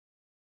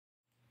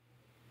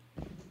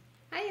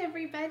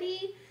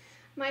everybody.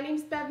 My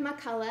name's Bev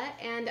McCullough,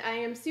 and I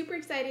am super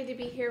excited to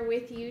be here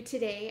with you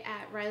today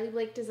at Riley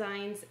Blake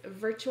Designs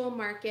Virtual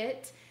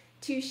Market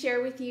to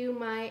share with you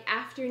my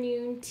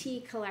afternoon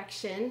tea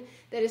collection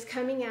that is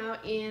coming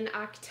out in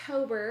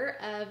October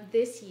of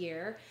this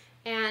year.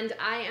 And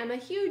I am a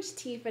huge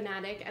tea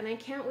fanatic, and I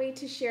can't wait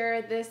to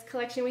share this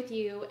collection with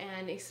you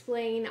and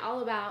explain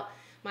all about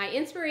my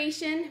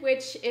inspiration,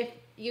 which if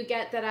you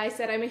get that I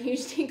said I'm a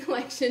huge tea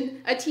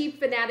tea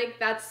fanatic,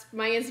 that's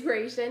my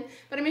inspiration.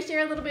 But I'm gonna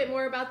share a little bit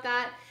more about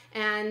that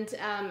and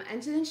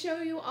then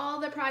show you all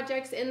the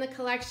projects in the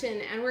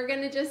collection, and we're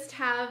gonna just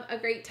have a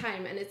great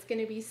time, and it's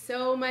gonna be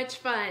so much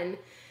fun.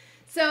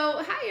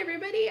 So hi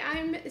everybody,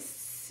 I'm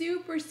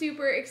super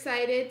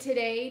excited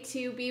today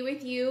to be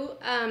with you.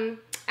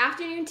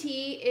 Afternoon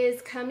tea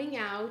is coming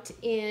out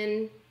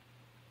in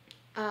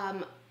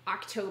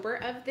October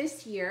of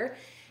this year.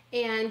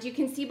 And you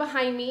can see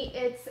behind me,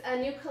 it's a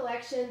new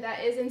collection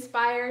that is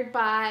inspired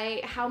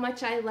by how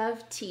much I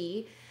love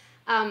tea.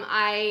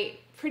 I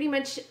pretty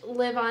much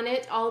live on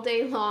it all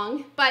day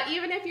long, but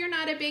even if you're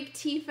not a big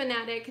tea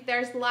fanatic,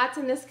 there's lots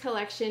in this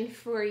collection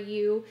for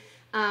you.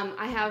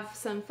 I have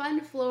some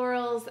fun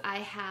florals, I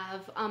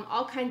have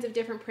all kinds of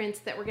different prints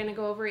that we're gonna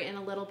go over in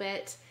a little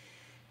bit,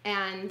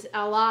 and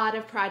a lot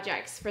of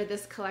projects for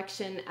this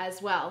collection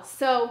as well.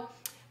 So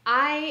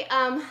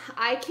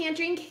I can't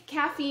drink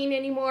caffeine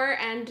anymore,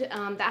 and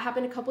that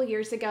happened a couple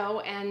years ago,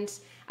 and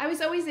I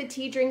was always a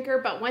tea drinker,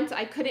 but once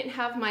I couldn't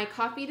have my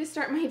coffee to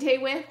start my day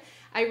with,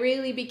 I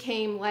really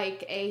became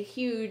like a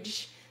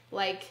huge,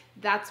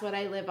 that's what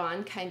I live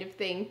on kind of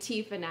thing,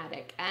 tea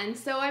fanatic. And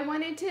so I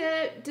wanted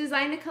to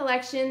design a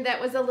collection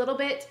that was a little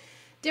bit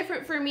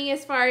different for me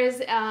as far as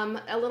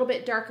a little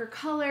bit darker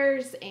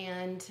colors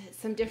and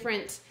some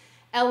different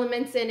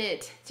elements in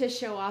it to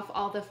show off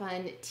all the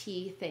fun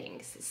tea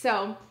things. So,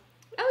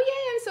 oh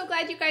yay, I'm so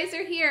glad you guys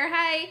are here.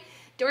 Hi.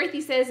 Dorothy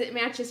says it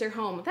matches her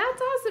home.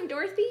 That's awesome,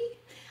 Dorothy.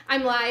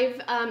 I'm live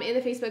in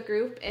the Facebook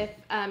group if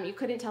you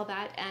couldn't tell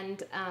that,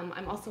 and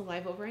I'm also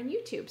live over on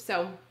YouTube.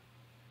 So,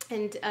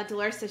 and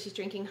Dolores says she's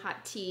drinking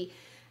hot tea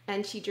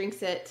and she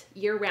drinks it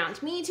year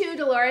round. Me too,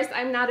 Dolores.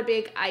 I'm not a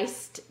big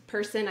iced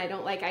person. I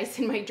don't like ice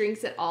in my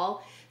drinks at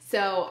all.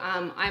 So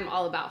I'm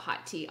all about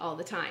hot tea all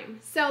the time.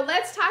 So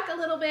let's talk a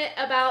little bit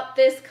about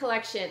this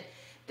collection.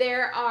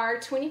 There are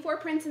 24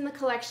 prints in the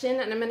collection,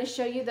 and I'm going to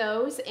show you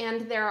those.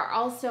 And there are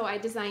also, I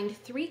designed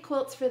 3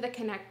 quilts for the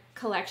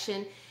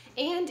collection.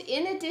 And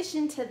in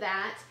addition to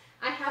that,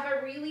 I have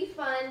a really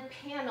fun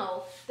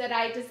panel that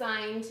I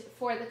designed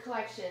for the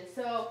collection.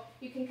 So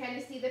you can kind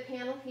of see the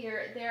panel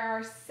here. There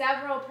are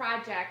several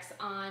projects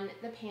on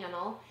the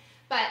panel.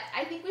 But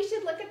I think we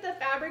should look at the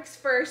fabrics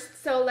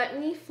first, so let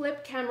me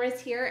flip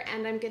cameras here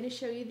and I'm going to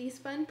show you these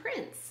fun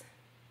prints.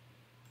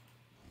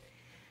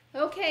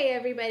 Okay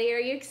everybody, are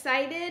you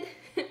excited?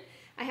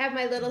 I have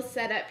my little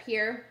setup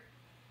here,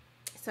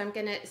 so I'm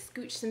going to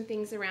scooch some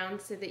things around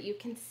so that you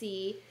can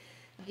see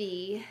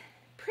the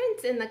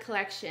prints in the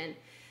collection.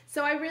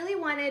 So I really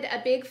wanted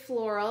a big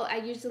floral. I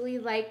usually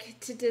like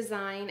to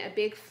design a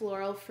big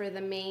floral for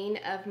the main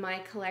of my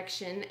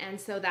collection, and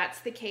so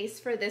that's the case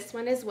for this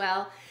one as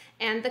well.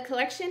 And the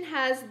collection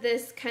has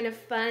this kind of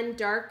fun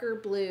darker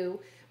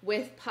blue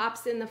with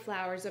pops in the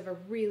flowers of a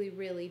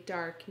really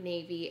dark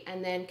navy,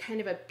 and then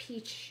kind of a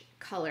peach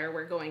color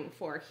we're going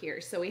for here.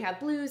 So we have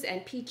blues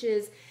and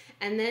peaches,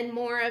 and then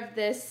more of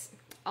this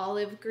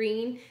olive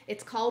green.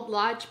 It's called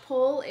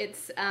lodgepole.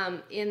 It's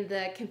in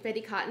the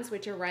confetti cottons,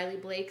 which are Riley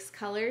Blake's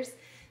colors,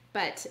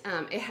 but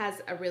it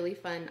has a really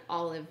fun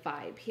olive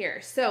vibe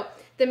here. So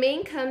the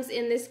main comes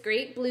in this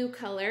great blue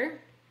color.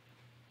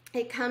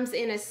 It comes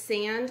in a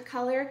sand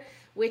color,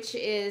 which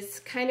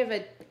is kind of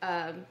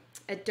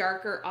a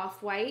darker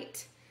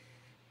off-white,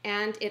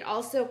 and it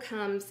also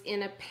comes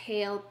in a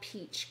pale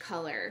peach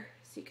color.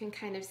 So you can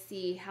kind of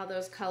see how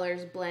those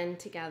colors blend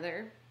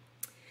together.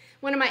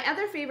 One of my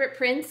other favorite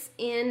prints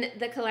in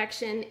the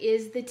collection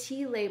is the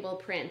tea label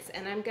prints,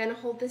 and I'm going to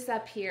hold this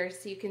up here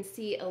so you can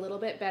see a little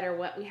bit better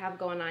what we have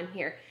going on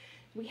here.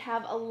 We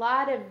have a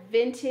lot of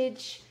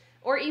vintage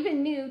or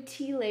even new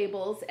tea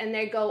labels, and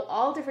they go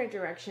all different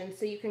directions,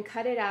 so you can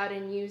cut it out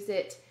and use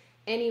it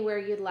anywhere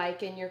you'd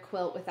like in your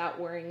quilt without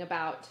worrying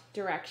about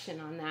direction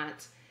on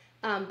that.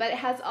 But it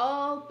has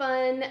all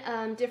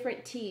fun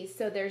different teas.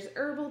 So there's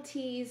herbal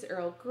teas,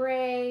 Earl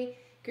Grey,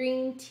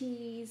 green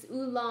teas,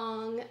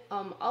 oolong,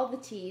 all the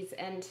teas.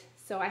 And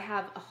so I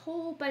have a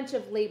whole bunch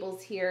of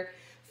labels here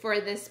for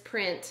this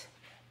print.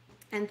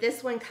 And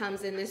this one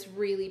comes in this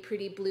really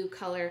pretty blue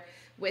color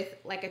with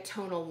like a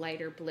tonal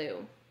lighter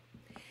blue.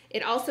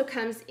 It also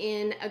comes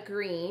in a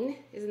green.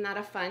 Isn't that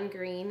a fun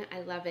green?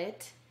 I love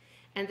it.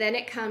 And then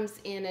it comes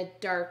in a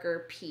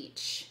darker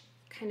peach,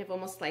 kind of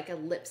almost like a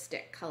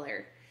lipstick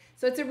color.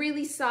 So it's a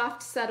really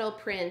soft, subtle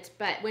print,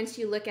 but once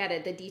you look at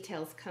it, the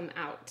details come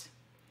out.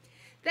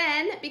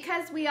 Then,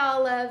 because we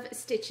all love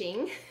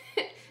stitching,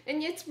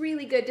 and it's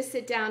really good to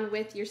sit down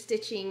with your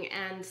stitching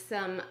and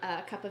some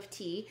cup of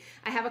tea,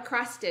 I have a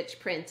cross stitch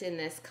print in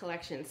this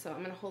collection. So I'm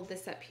going to hold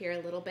this up here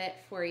a little bit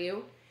for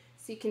you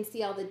so you can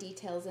see all the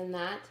details in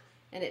that.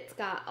 And it's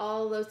got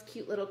all those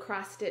cute little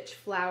cross-stitch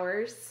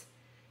flowers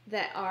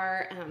that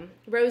are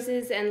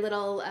roses and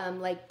little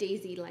like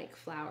daisy-like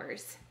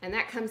flowers. And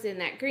that comes in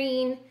that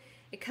green.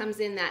 It comes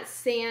in that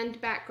sand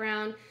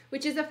background,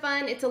 which is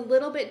it's a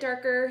little bit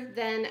darker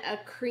than a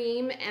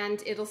cream,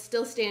 and it'll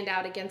still stand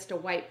out against a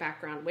white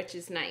background, which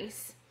is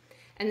nice.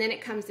 And then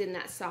it comes in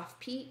that soft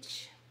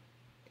peach.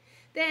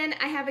 Then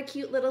I have a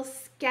cute little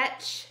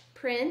sketch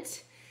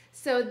print.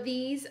 So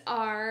these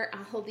are,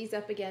 I'll hold these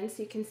up again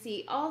so you can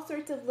see all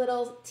sorts of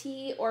little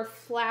tea or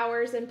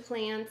flowers and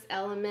plants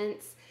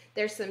elements.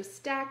 There's some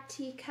stacked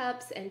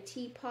teacups and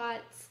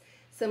teapots,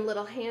 some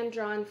little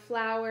hand-drawn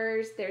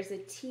flowers. There's a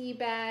tea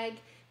bag.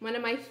 One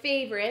of my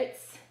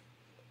favorites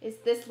is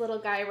this little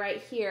guy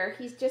right here.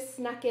 He's just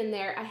snuck in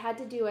there. I had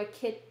to do a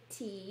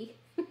kitty.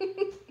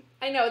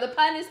 I know, the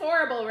pun is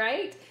horrible,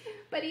 right?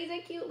 But he's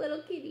a cute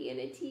little kitty in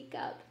a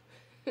teacup.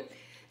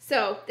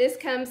 So this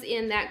comes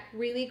in that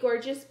really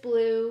gorgeous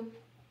blue.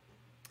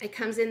 It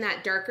comes in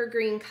that darker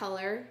green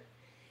color.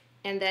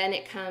 And then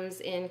it comes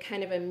in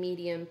kind of a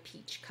medium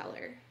peach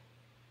color.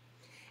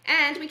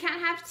 And we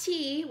can't have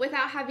tea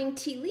without having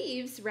tea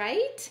leaves,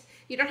 right?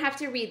 You don't have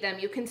to read them.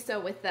 You can sew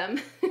with them.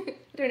 I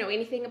don't know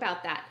anything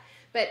about that.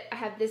 But I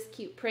have this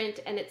cute print,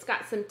 and it's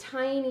got some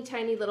tiny,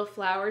 tiny little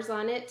flowers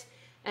on it,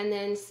 and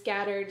then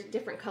scattered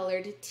different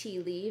colored tea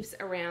leaves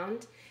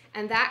around.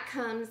 And that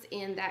comes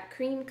in that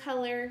cream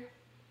color,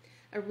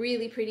 a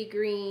really pretty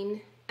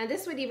green. And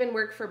this would even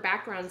work for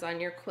backgrounds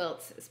on your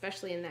quilts,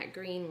 especially in that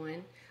green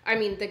one. I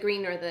mean, the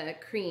green or the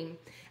cream.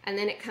 And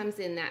then it comes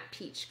in that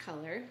peach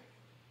color.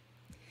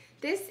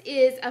 This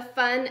is a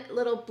fun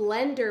little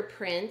blender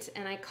print,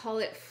 and I call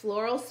it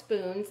Floral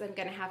Spoons. I'm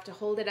gonna have to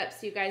hold it up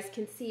so you guys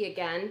can see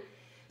again.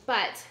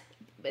 But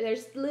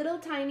there's little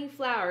tiny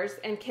flowers,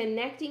 and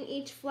connecting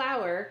each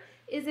flower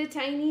is a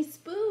tiny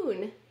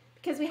spoon,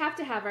 because we have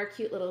to have our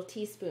cute little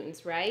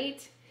teaspoons,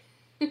 right?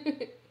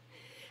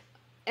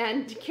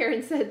 And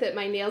Karen said that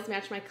my nails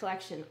match my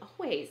collection.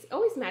 Always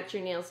match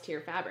your nails to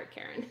your fabric,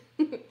 Karen.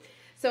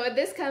 So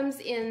this comes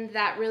in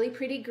that really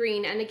pretty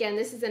green, and again,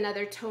 this is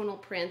another tonal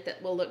print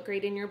that will look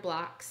great in your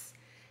blocks.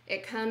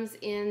 It comes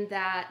in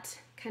that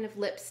kind of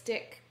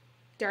lipstick,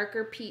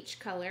 darker peach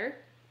color,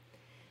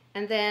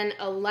 and then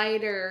a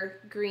lighter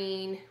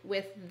green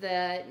with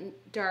the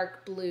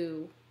dark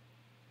blue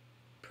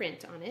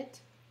print on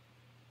it.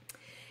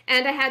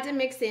 And I had to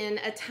mix in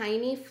a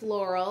tiny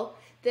floral.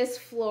 This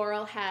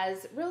floral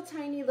has real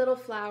tiny little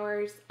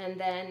flowers and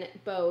then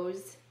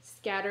bows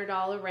scattered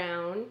all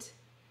around.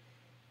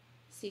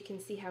 So you can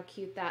see how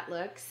cute that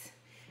looks.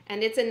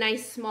 And it's a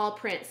nice small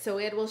print, so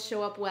it will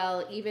show up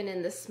well even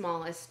in the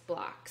smallest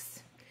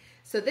blocks.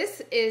 So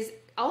this is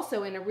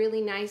also in a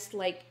really nice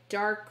like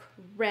dark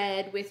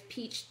red with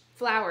peach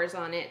flowers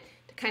on it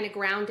to kind of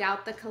ground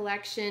out the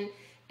collection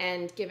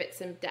and give it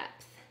some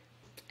depth.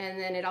 And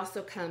then it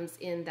also comes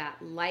in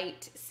that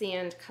light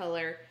sand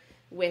color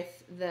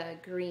with the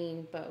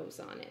green bows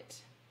on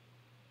it.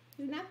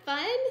 Isn't that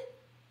fun?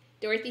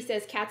 Dorothy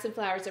says cats and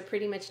flowers are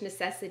pretty much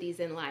necessities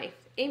in life.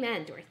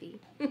 Amen, Dorothy.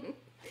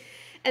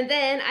 And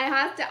then I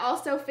have to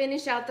also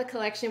finish out the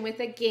collection with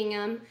a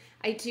gingham.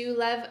 I do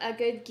love a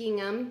good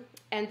gingham.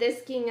 And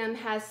this gingham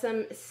has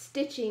some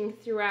stitching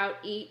throughout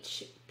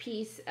each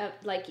piece of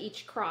like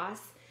each cross.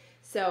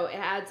 So it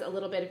adds a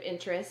little bit of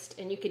interest.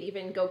 And you could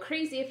even go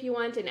crazy if you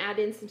want and add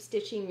in some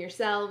stitching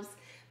yourselves.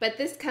 But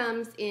this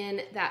comes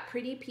in that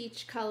pretty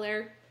peach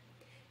color.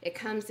 It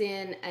comes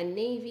in a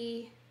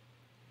navy.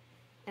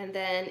 And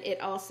then it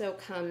also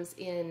comes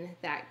in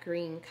that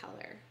green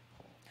color.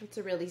 It's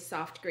a really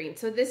soft green.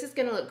 So this is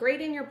going to look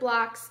great in your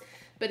blocks,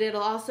 but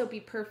it'll also be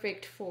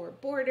perfect for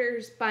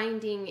borders,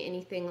 binding,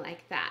 anything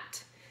like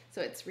that.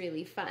 So it's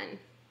really fun.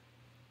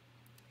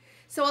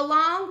 So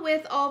along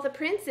with all the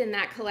prints in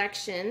that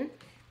collection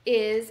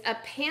is a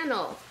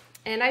panel.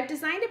 And I've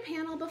designed a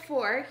panel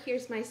before.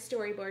 Here's my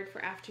storyboard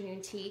for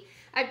afternoon tea.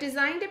 I've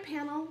designed a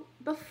panel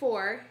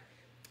before.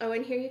 Oh,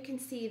 and here you can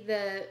see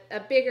a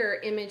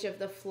bigger image of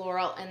the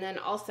floral, and then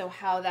also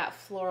how that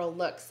floral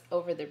looks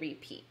over the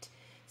repeat.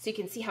 So you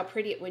can see how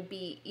pretty it would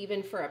be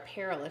even for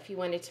apparel if you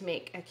wanted to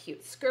make a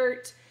cute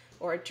skirt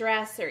or a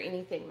dress or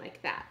anything like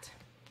that.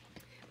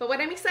 But what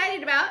I'm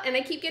excited about, and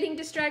I keep getting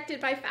distracted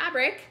by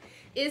fabric,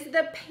 is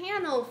the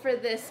panel for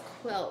this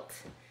quilt,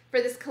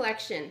 for this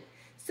collection.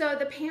 So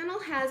the panel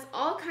has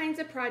all kinds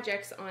of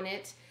projects on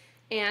it,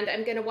 and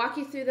I'm going to walk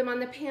you through them on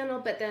the panel,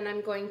 but then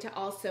I'm going to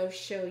also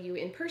show you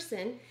in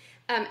person.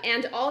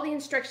 And all the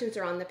instructions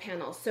are on the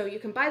panel. So you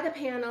can buy the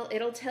panel.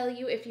 It'll tell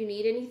you if you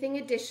need anything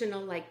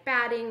additional like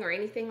batting or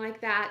anything like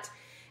that.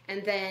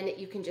 And then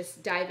you can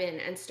just dive in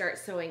and start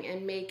sewing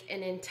and make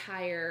an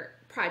entire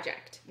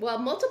project. Well,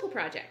 multiple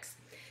projects.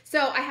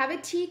 So I have a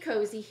tea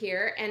cozy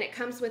here, and it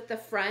comes with the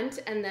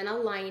front and then a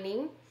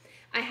lining.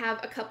 I have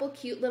a couple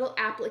cute little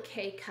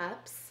applique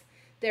cups.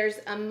 There's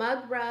a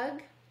mug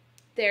rug.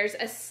 There's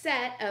a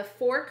set of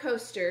 4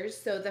 coasters,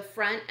 so the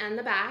front and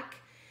the back.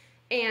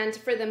 And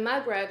for the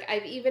mug rug,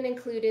 I've even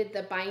included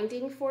the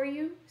binding for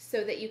you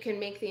so that you can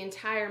make the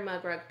entire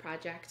mug rug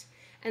project.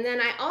 And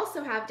then I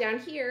also have down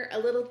here a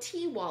little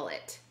tea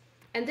wallet.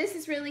 And this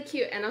is really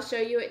cute, and I'll show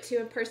you it too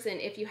in person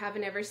if you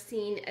haven't ever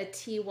seen a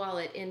tea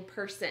wallet in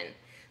person.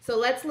 So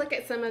let's look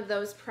at some of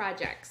those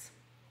projects.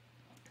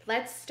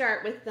 Let's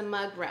start with the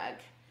mug rug.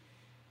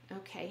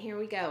 Okay, here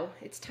we go.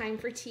 It's time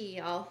for tea,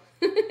 y'all.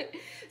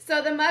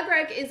 So the mug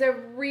rug is a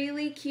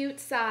really cute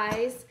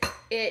size.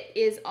 It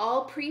is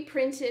all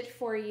pre-printed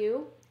for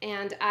you,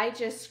 and I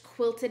just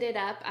quilted it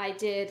up. I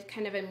did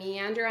kind of a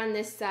meander on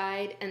this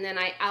side, and then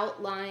I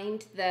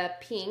outlined the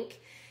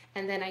pink,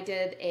 and then I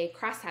did a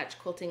crosshatch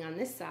quilting on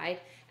this side,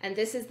 and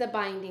this is the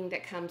binding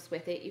that comes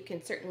with it. You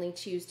can certainly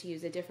choose to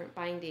use a different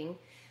binding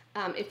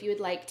if you would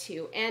like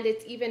to, and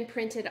it's even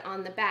printed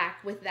on the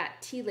back with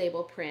that T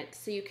label print,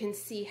 so you can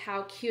see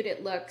how cute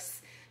it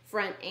looks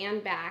front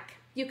and back.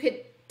 You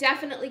could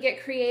definitely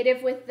get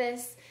creative with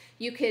this.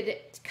 You could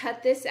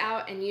cut this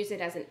out and use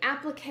it as an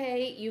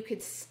applique. You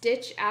could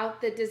stitch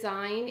out the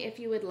design if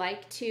you would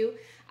like to.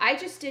 I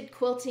just did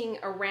quilting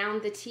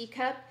around the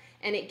teacup,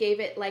 and it gave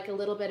it like a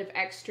little bit of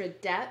extra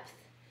depth,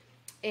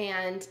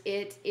 and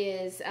it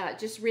is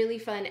just really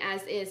fun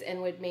as is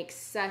and would make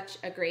such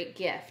a great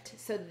gift.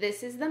 So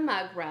this is the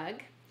mug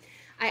rug.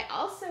 I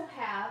also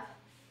have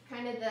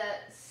kind of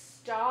the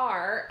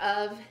star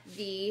of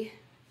the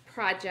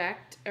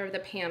project, or the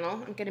panel.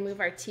 I'm going to move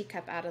our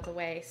teacup out of the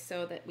way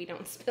so that we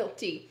don't spill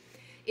tea,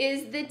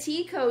 is the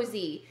tea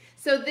cozy.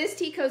 So this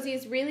tea cozy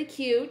is really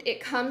cute.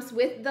 It comes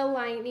with the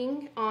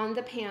lining on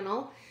the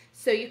panel,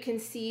 so you can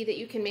see that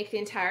you can make the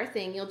entire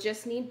thing. You'll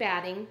just need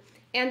batting,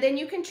 and then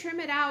you can trim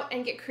it out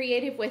and get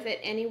creative with it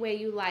any way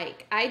you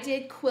like. I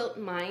did quilt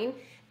mine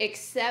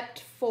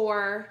except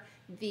for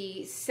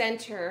the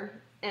center,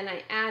 and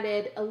I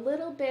added a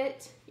little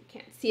bit, you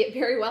can't see it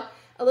very well,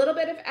 a little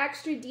bit of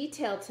extra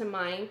detail to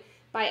mine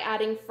by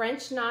adding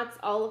French knots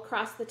all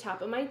across the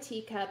top of my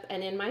teacup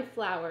and in my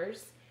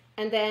flowers.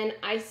 And then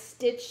I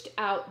stitched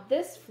out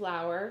this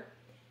flower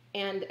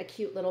and a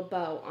cute little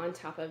bow on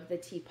top of the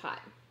teapot.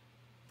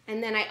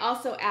 And then I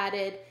also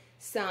added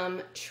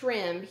some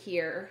trim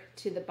here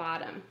to the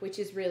bottom, which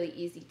is really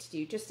easy to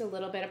do, just a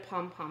little bit of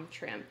pom-pom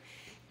trim.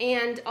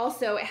 And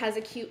also it has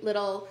a cute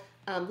little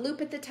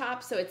loop at the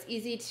top, so it's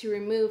easy to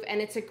remove,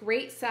 and it's a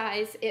great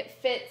size. It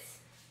fits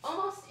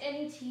almost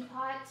any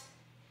teapot.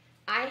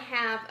 I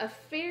have a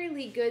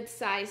fairly good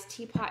sized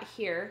teapot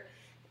here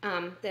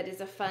that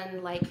is a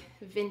fun like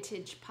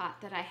vintage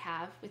pot that I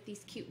have with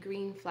these cute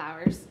green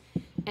flowers,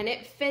 and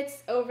it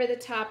fits over the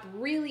top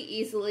really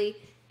easily,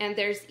 and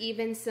there's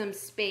even some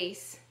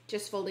space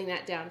just folding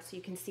that down so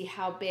you can see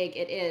how big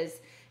it is.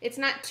 It's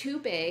not too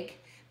big,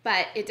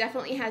 but it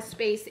definitely has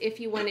space if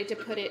you wanted to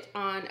put it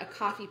on a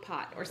coffee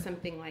pot or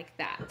something like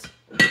that.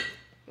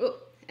 Oh,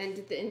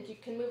 and then you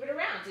can move it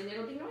around and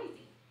it'll be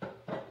noisy.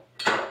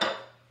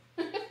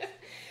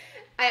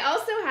 I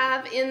also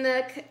have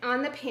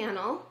on the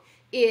panel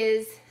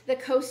is the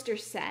coaster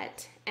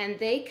set, and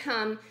they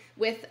come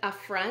with a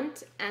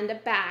front and a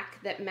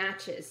back that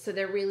matches, so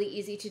they're really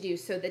easy to do.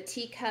 So the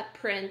teacup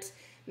print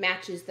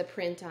matches the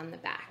print on the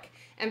back.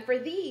 And for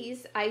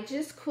these, I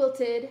just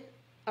quilted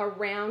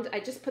around, I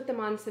just put them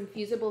on some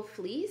fusible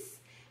fleece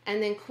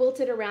and then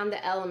quilted around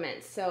the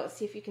elements. So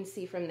see if you can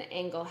see from the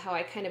angle how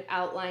I kind of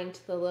outlined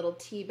the little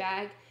tea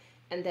bag,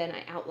 and then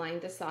I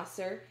outlined the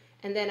saucer.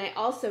 And then I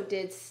also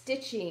did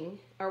stitching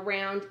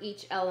around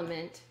each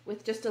element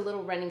with just a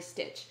little running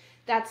stitch.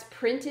 That's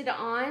printed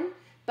on,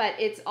 but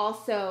it's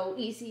also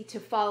easy to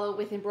follow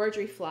with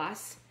embroidery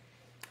floss.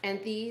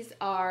 And these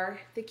are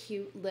the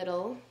cute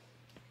little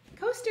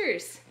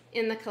coasters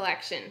in the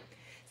collection.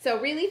 So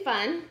really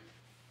fun.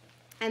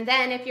 And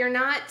then if you're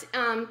not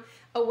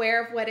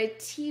aware of what a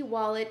tea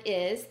wallet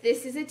is,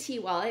 this is a tea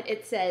wallet.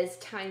 It says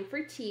 "Time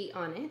for Tea"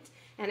 on it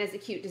and has a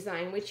cute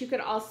design, which you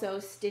could also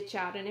stitch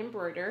out and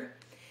embroider.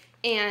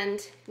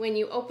 And when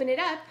you open it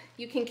up,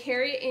 you can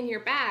carry it in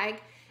your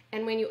bag,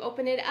 and when you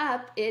open it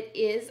up, it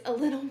is a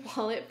little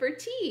wallet for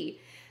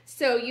tea.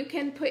 So you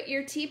can put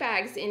your tea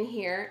bags in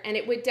here, and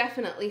it would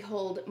definitely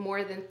hold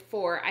more than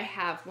 4. I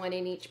have one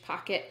in each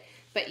pocket,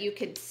 but you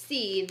could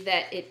see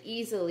that it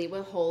easily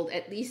will hold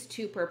at least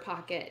 2 per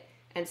pocket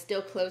and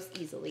still close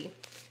easily.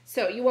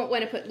 So you won't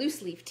want to put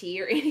loose leaf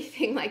tea or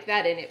anything like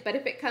that in it. But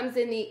if it comes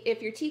in if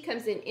your tea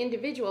comes in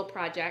individual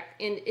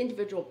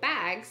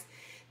bags,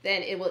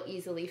 then it will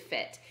easily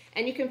fit.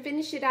 And you can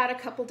finish it out a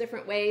couple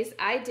different ways.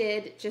 I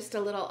did just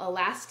a little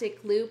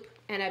elastic loop,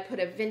 and I put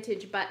a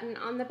vintage button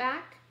on the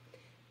back.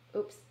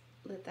 Oops,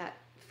 let that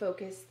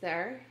focus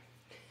there.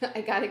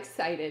 I got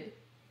excited.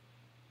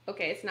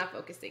 Okay, it's not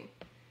focusing.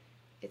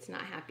 It's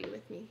not happy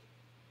with me.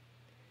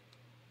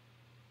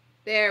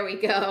 There we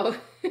go.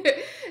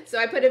 So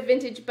I put a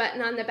vintage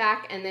button on the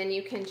back, and then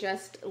you can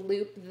just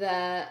loop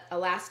the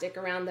elastic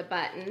around the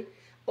button,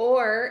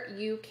 or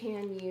you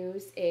can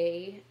use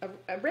a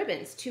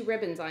ribbons, 2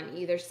 ribbons on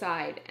either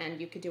side, and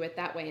you could do it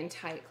that way and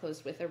tie it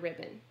closed with a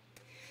ribbon.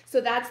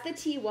 So that's the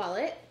tea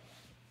wallet.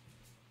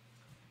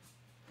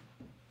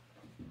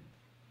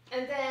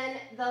 And then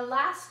the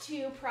last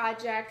 2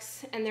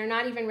 projects, and they're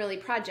not even really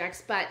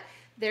projects, but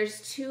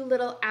there's 2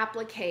 little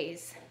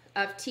appliques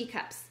of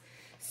teacups.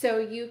 So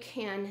you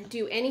can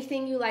do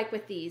anything you like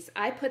with these.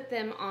 I put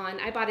them on,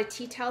 I bought a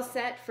tea towel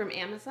set from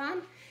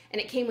Amazon,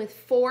 and it came with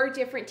 4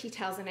 different tea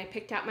towels, and I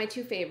picked out my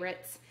 2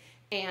 favorites.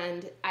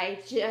 And I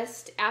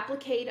just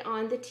appliqued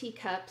on the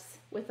teacups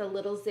with a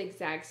little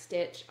zigzag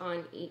stitch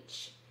on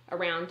each,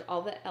 around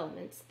all the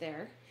elements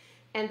there.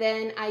 And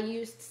then I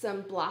used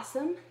some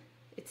blossom.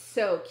 It's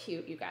so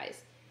cute, you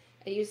guys.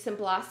 I used some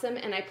blossom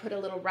and I put a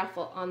little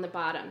ruffle on the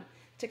bottom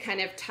to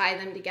kind of tie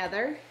them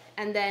together.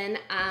 And then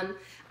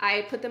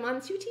I put them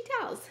on 2 tea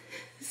towels.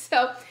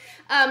 So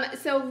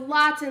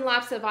lots and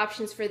lots of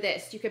options for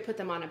this. You could put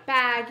them on a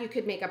bag. You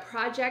could make a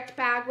project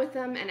bag with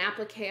them and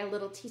applique a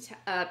little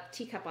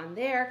teacup on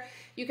there.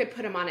 You could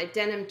put them on a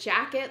denim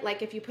jacket,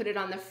 like if you put it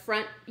on the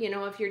front, you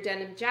know, of your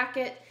denim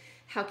jacket.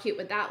 How cute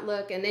would that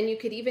look? And then you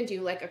could even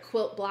do like a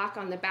quilt block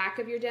on the back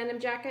of your denim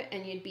jacket,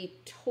 and you'd be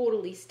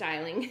totally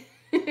styling.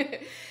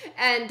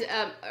 And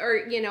or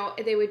you know,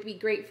 they would be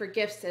great for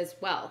gifts as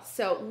well.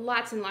 So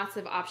lots and lots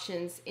of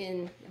options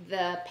in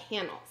the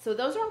panel. So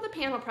those are all the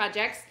panel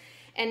projects.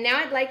 And now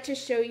I'd like to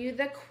show you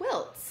the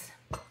quilts.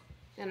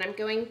 And I'm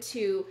going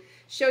to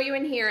show you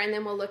in here, and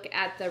then we'll look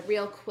at the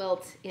real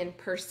quilt in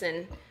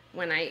person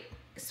when I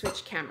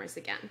switch cameras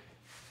again.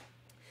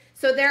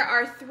 So there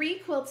are 3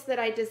 quilts that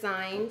I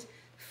designed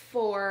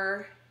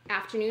for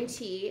afternoon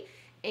tea,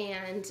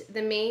 and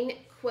the main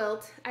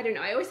quilt, I don't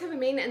know, I always have a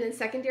main and then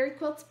secondary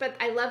quilts, but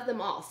I love them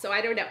all, so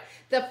I don't know.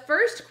 The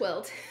first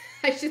quilt,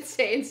 I should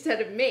say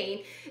instead of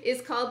main,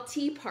 is called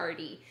Tea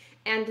Party.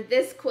 And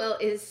this quilt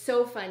is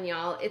so fun,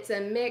 y'all. It's a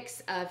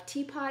mix of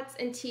teapots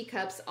and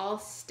teacups all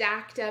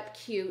stacked up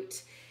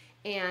cute.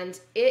 And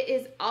it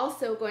is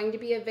also going to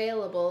be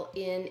available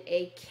in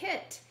a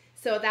kit.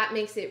 So that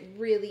makes it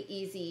really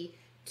easy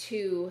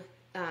to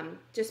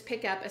just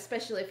pick up,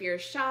 especially if you're a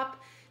shop.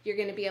 You're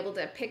going to be able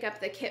to pick up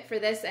the kit for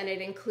this, and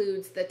it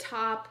includes the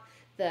top,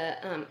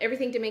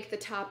 everything to make the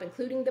top,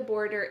 including the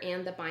border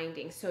and the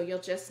binding. So you'll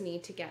just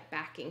need to get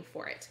backing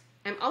for it.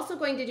 I'm also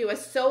going to do a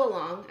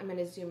sew-along. I'm going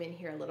to zoom in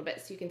here a little bit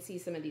so you can see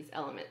some of these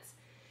elements.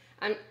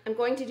 I'm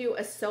going to do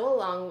a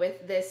sew-along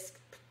with this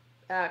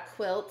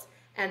quilt,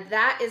 and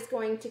that is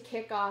going to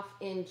kick off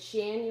in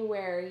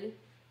January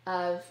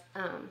of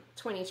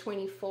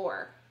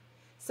 2024.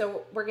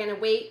 So we're going to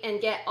wait and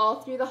get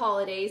all through the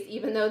holidays,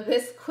 even though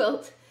this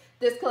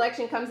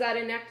collection comes out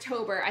in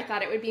October. I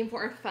thought it would be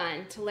more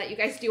fun to let you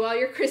guys do all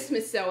your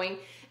Christmas sewing,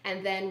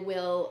 and then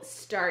we'll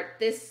start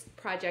this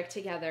project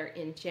together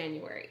in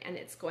January. And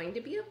it's going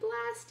to be a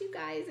blast, you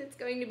guys. It's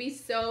going to be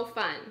so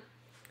fun.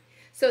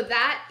 So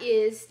that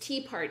is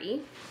Tea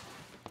Party.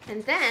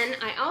 And then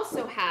I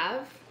also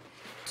have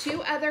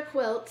 2 other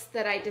quilts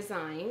that I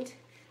designed.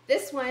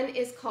 This one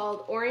is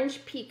called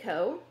Orange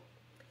Pico,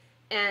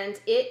 and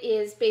it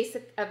is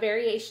a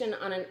variation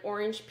on an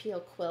orange peel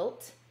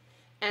quilt.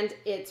 And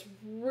it's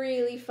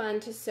really fun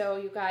to sew,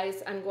 you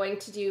guys. I'm going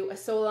to do a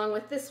sew along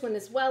with this one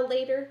as well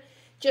later,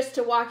 just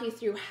to walk you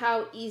through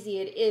how easy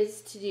it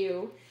is to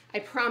do. I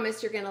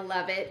promise you're gonna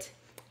love it.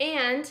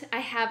 And I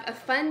have a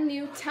fun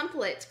new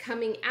template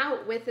coming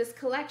out with this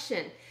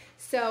collection.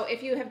 So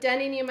if you have done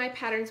any of my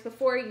patterns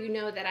before, you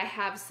know that I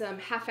have some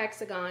half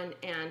hexagon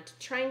and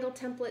triangle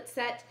template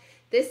set.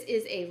 This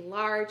is a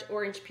large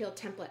orange peel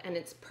template, and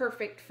it's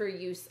perfect for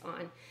use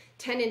on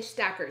 10-inch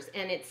stackers.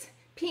 And it's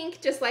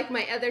pink, just like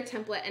my other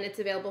template, and it's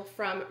available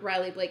from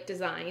Riley Blake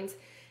Designs.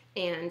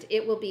 And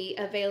it will be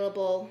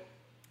available,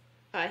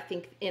 I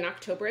think, in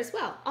October as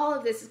well. All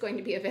of this is going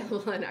to be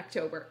available in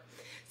October.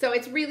 So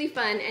it's really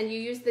fun, and you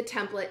use the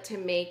template to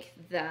make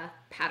the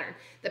pattern.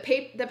 The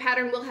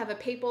pattern will have a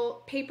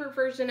paper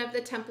version of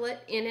the template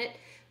in it,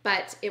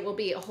 but it will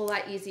be a whole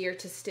lot easier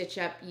to stitch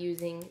up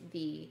using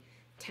the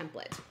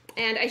template.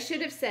 And I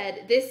should have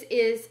said, this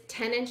is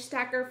 10-inch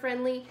stacker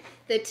friendly.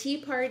 The Tea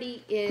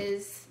Party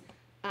is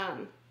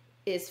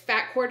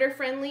fat quarter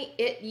friendly.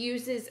 It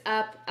uses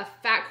up a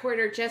fat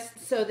quarter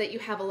just so that you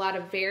have a lot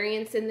of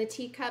variance in the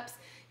teacups.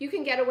 You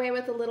can get away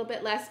with a little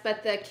bit less,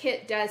 but the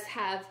kit does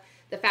have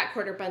the fat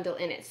quarter bundle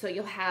in it, so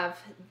you'll have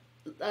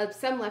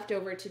some left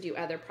over to do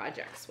other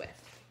projects with.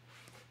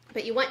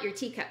 But you want your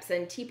teacups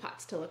and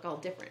teapots to look all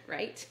different,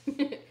 right?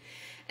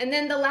 And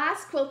then the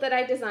last quilt that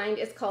I designed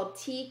is called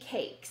Tea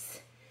Cakes,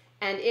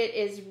 and it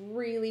is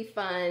really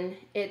fun.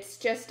 It's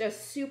just a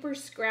super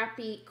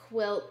scrappy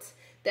quilt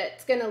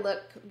that's gonna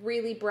look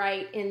really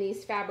bright in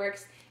these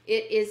fabrics.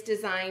 It is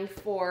designed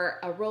for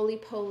a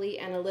roly-poly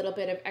and a little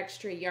bit of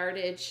extra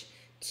yardage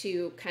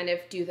to kind of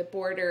do the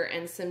border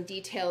and some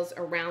details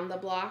around the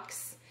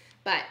blocks.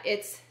 But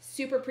it's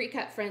super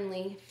pre-cut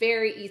friendly,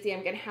 very easy.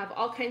 I'm gonna have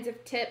all kinds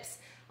of tips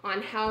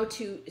on how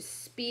to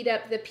speed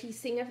up the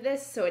piecing of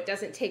this so it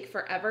doesn't take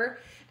forever,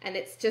 and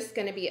it's just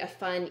gonna be a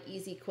fun,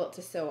 easy quilt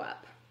to sew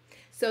up.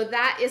 So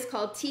that is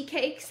called Tea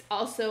Cakes,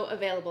 also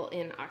available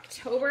in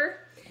October.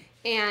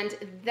 And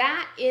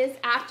that is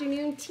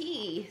afternoon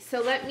tea.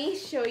 So let me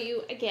show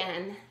you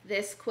again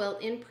this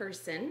quilt in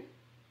person.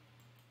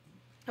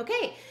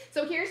 Okay,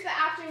 so here's the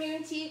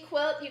afternoon tea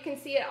quilt. You can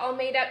see it all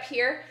made up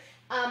here.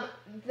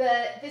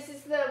 This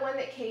is the one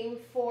that came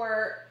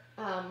for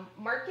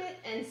market,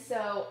 and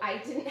so I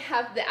didn't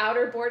have the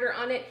outer border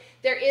on it.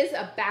 There is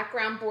a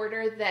background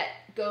border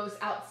that goes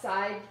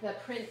outside the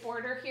print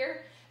border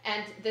here,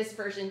 and this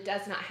version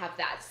does not have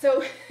that.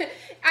 So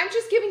I'm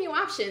just giving you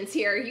options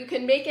here. You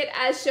can make it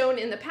as shown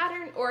in the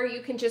pattern, or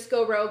you can just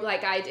go rogue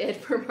like I did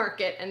for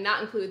market and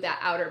not include that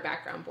outer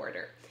background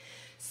border.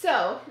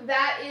 So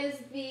that is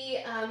the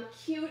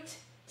cute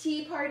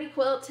tea party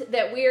quilt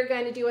that we are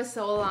going to do a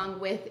sew along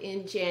with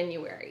in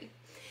January.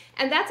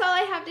 And that's all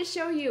I have to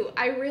show you.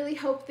 I really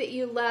hope that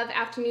you love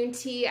afternoon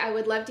tea. I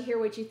would love to hear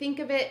what you think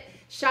of it.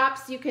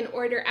 Shops, you can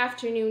order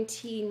afternoon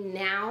tea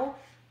now.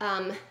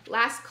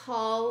 Last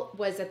call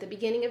was at the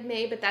beginning of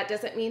May, but that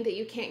doesn't mean that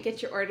you can't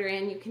get your order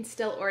in. You can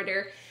still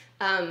order.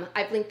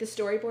 I've linked the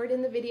storyboard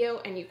in the video,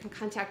 and you can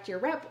contact your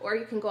rep, or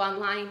you can go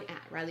online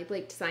at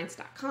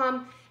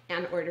RileyBlakeDesigns.com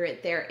and order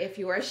it there if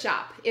you are a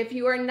shop. If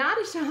you are not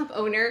a shop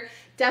owner,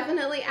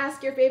 definitely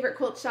ask your favorite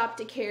quilt shop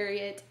to carry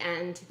it,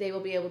 and they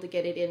will be able to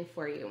get it in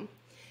for you.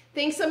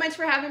 Thanks so much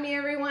for having me,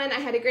 everyone. I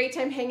had a great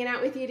time hanging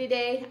out with you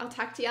today. I'll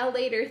talk to y'all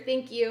later.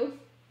 Thank you.